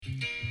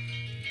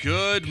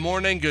Good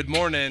morning, good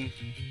morning.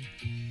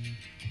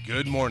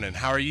 Good morning.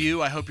 How are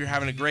you? I hope you're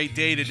having a great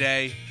day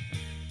today.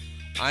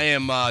 I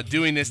am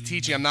doing this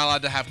teaching. I'm not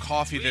allowed to have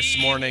coffee this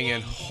morning,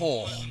 and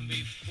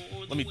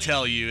let me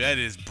tell you, that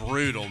is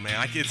brutal,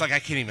 man. It's like I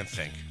can't even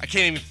think.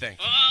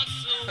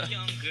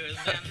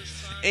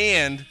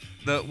 And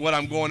what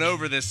I'm going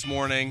over this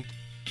morning,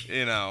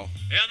 of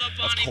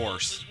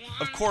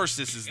course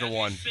this is the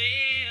one.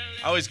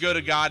 I always go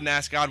to God and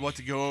ask God what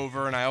to go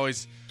over, and I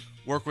always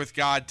work with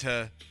God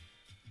to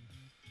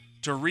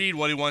read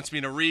what he wants me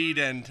to read,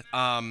 and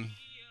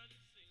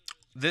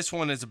this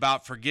one is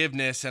about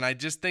forgiveness, and I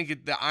just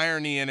think the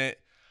irony in it.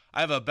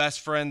 I have a best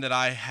friend that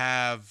I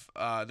have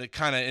that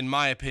kind of, in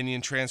my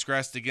opinion,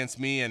 transgressed against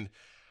me, and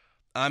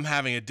I'm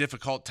having a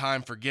difficult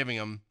time forgiving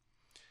him.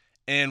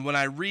 And when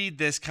I read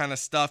this kind of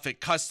stuff,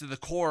 it cuts to the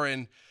core,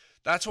 and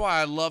that's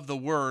why I love the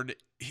word.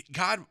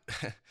 God,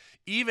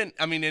 and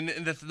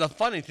the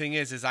funny thing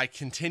is I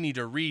continue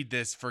to read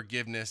this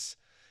forgiveness.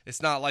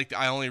 It's not like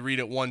I only read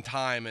it one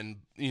time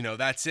and,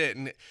 that's it.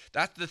 And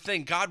that's the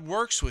thing. God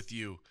works with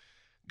you.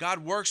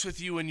 God works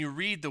with you when you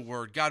read the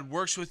word. God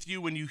works with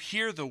you when you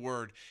hear the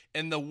word.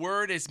 And the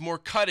word is more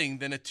cutting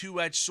than a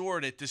two-edged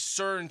sword. It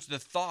discerns the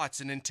thoughts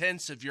and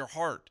intents of your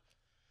heart.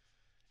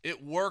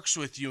 It works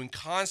with you and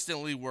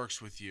constantly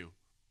works with you.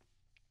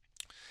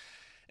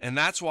 And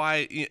that's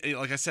why,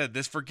 like I said,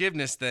 this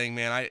forgiveness thing,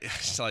 man,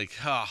 it's like,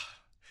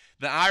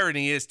 The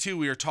irony is, too,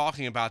 we were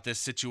talking about this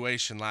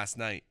situation last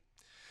night.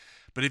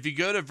 But if you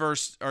go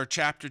to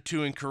chapter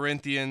 2 in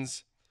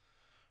Corinthians,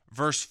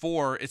 verse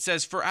 4, it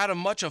says, "For out of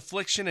much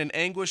affliction and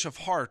anguish of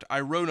heart I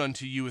wrote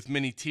unto you with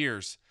many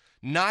tears,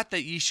 not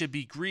that ye should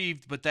be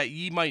grieved, but that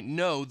ye might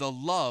know the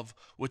love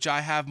which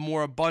I have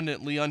more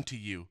abundantly unto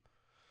you.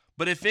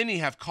 But if any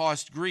have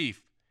caused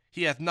grief,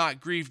 he hath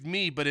not grieved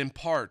me, but in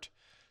part,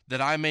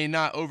 that I may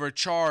not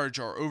overcharge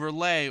or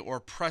overlay or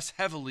press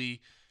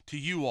heavily to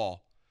you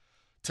all.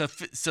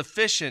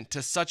 Sufficient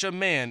to such a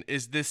man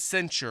is this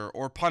censure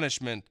or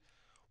punishment,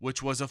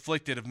 which was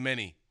afflicted of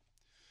many."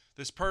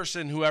 This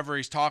person, whoever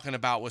he's talking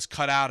about, was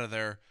cut out of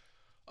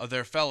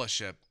their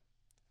fellowship.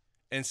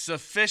 And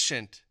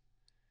sufficient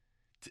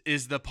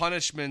is the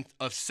punishment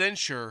of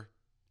censure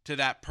to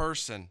that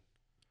person.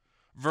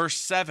 Verse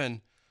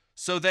 7,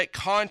 "So that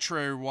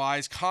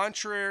contrariwise,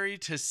 contrary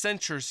to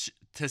censorship,"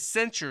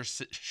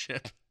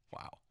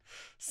 wow,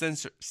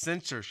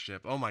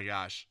 censorship, oh my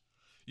gosh,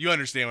 you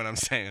understand what I'm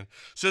saying.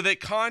 "So that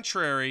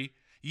contrary,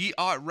 ye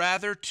ought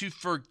rather to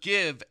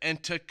forgive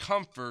and to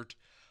comfort,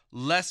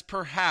 lest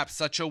perhaps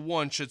such a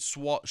one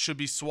should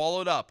be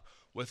swallowed up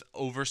with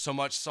over so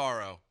much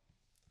sorrow."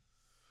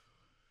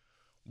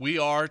 We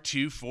are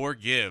to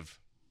forgive.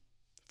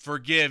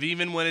 Forgive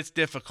even when it's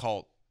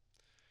difficult.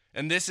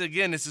 And this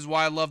is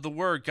why I love the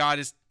word. God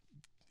is,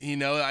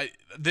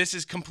 this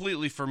is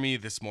completely for me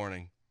this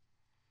morning.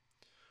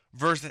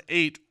 Verse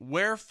 8,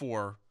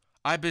 "Wherefore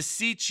I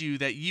beseech you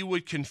that ye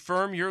would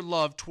confirm your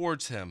love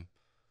towards him.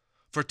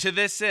 For to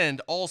this end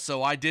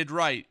also I did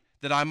write,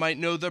 that I might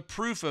know the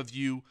proof of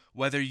you,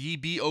 whether ye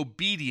be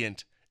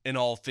obedient in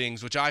all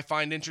things," which I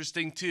find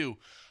interesting too.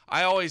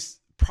 I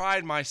always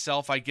pride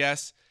myself, I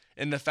guess,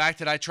 in the fact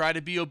that I try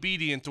to be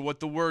obedient to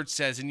what the word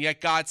says. And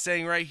yet God's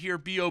saying right here,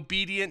 be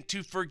obedient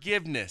to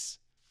forgiveness.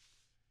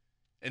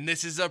 And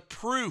this is a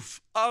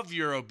proof of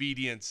your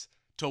obedience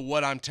to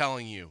what I'm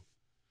telling you.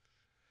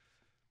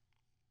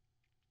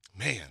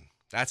 Man,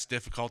 that's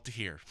difficult to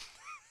hear.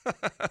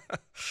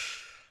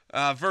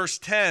 Verse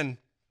 10,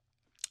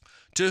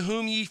 "To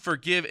whom ye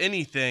forgive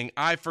anything,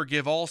 I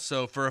forgive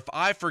also. For if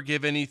I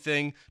forgive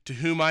anything, to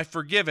whom I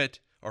forgive it,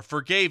 or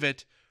forgave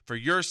it, for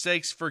your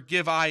sakes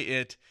forgive I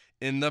it,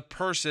 in the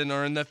person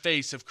or in the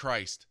face of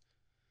Christ."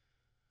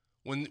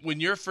 When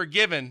you're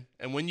forgiven,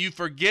 and when you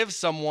forgive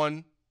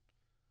someone,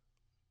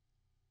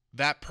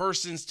 that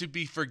person's to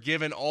be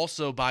forgiven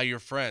also by your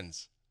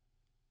friends.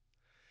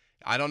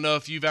 I don't know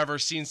if you've ever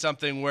seen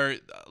something where,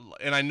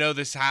 and I know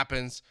this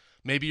happens,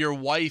 maybe your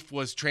wife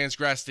was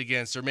transgressed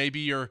against, or maybe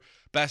your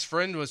best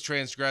friend was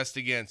transgressed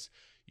against.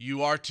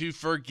 You are to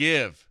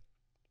forgive.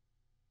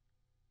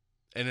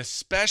 And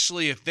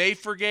especially if they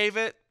forgave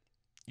it,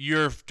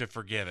 you're to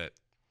forgive it.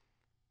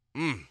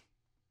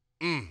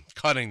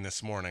 Cutting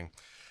this morning.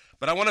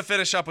 But I want to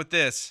finish up with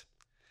this.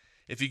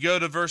 If you go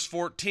to verse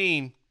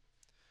 14,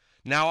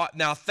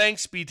 now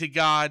thanks be to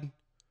God,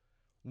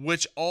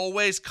 which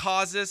always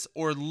causeth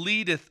or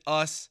leadeth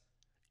us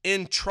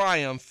in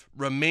triumph,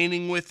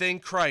 remaining within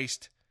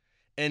Christ,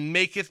 and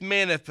maketh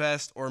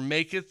manifest or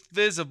maketh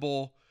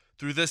visible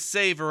through the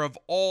savour of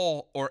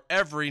all or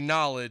every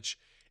knowledge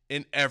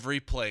in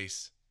every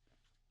place.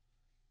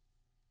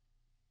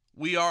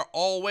 We are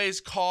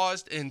always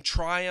caused in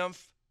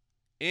triumph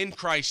in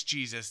Christ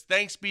Jesus.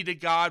 Thanks be to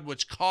God,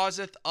 which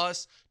causeth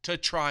us to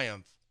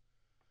triumph.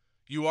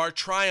 You are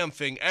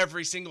triumphing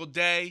every single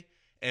day,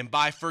 and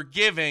by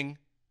forgiving,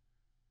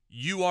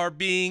 you are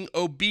being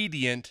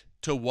obedient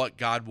to what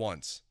God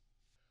wants.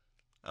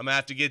 I'm going to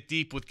have to get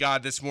deep with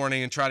God this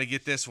morning and try to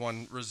get this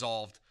one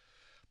resolved.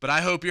 But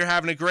I hope you're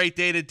having a great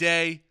day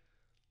today.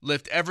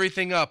 Lift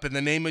everything up in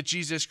the name of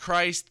Jesus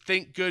Christ.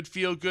 Think good,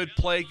 feel good,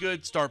 play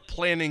good. Start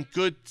planting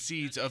good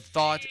seeds of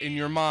thought in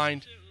your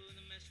mind.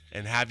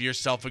 And have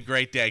yourself a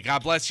great day.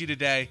 God bless you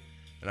today.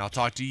 And I'll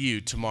talk to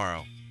you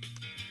tomorrow.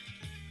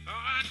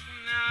 I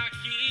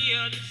can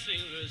hear the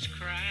sailors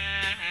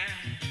cry.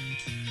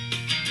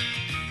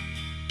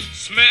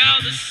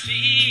 Smell the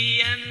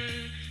sea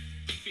and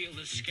feel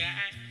the sky.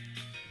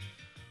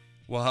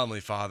 Well,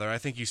 Heavenly Father, I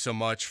thank you so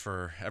much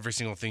for every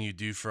single thing you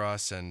do for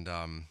us. And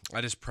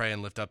I just pray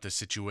and lift up this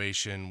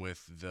situation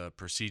with the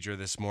procedure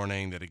this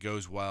morning, that it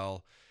goes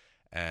well.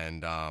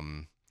 And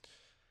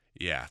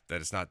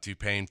that it's not too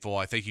painful.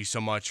 I thank you so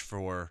much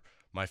for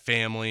my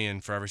family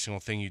and for every single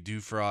thing you do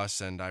for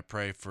us. And I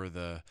pray for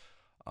the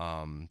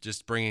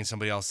just bringing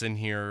somebody else in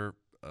here,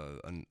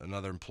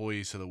 another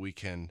employee, so that we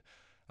can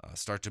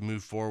start to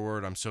move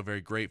forward. I'm so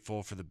very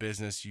grateful for the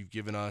business you've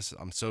given us.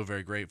 I'm so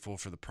very grateful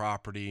for the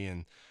property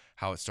and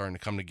how it's starting to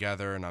come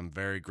together. And I'm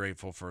very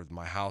grateful for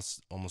my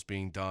house almost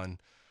being done.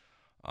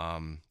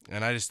 And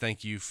I just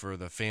thank you for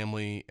the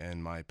family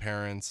and my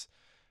parents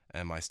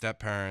and my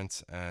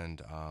step-parents,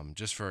 and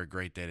just for a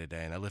great day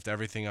today. And I lift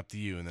everything up to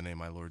you in the name of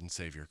my Lord and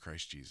Savior,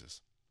 Christ Jesus.